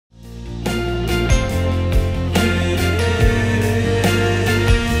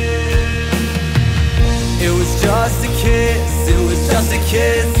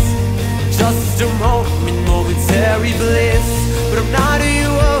kiss, just a moment, momentary bliss. But I'm not who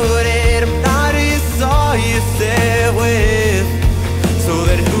you wanted, I'm not who you saw yourself with. So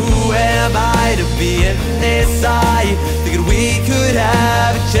then who am I to be in this eye? Thinking we could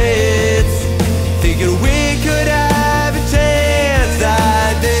have a chance, thinking we could have a chance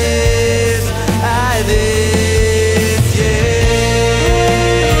at this, yeah.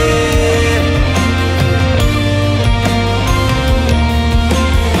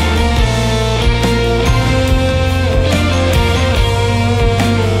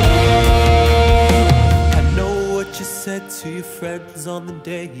 I know what you said to your friends on the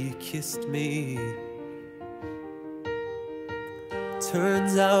day you kissed me.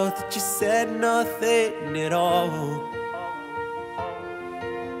 Turns out that you said nothing at all.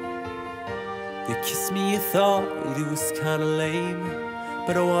 You kissed me, you thought it was kinda lame,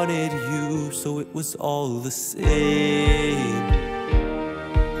 but I wanted you, so it was all the same.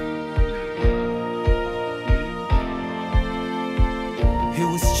 It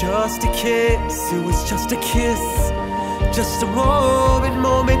was just a kiss, it was just a kiss, just a moment,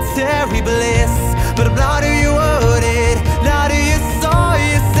 momentary bliss. But I'm not who you wanted, not who you saw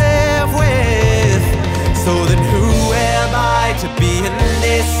yourself with. So then who am I to be in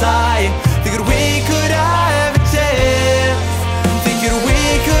this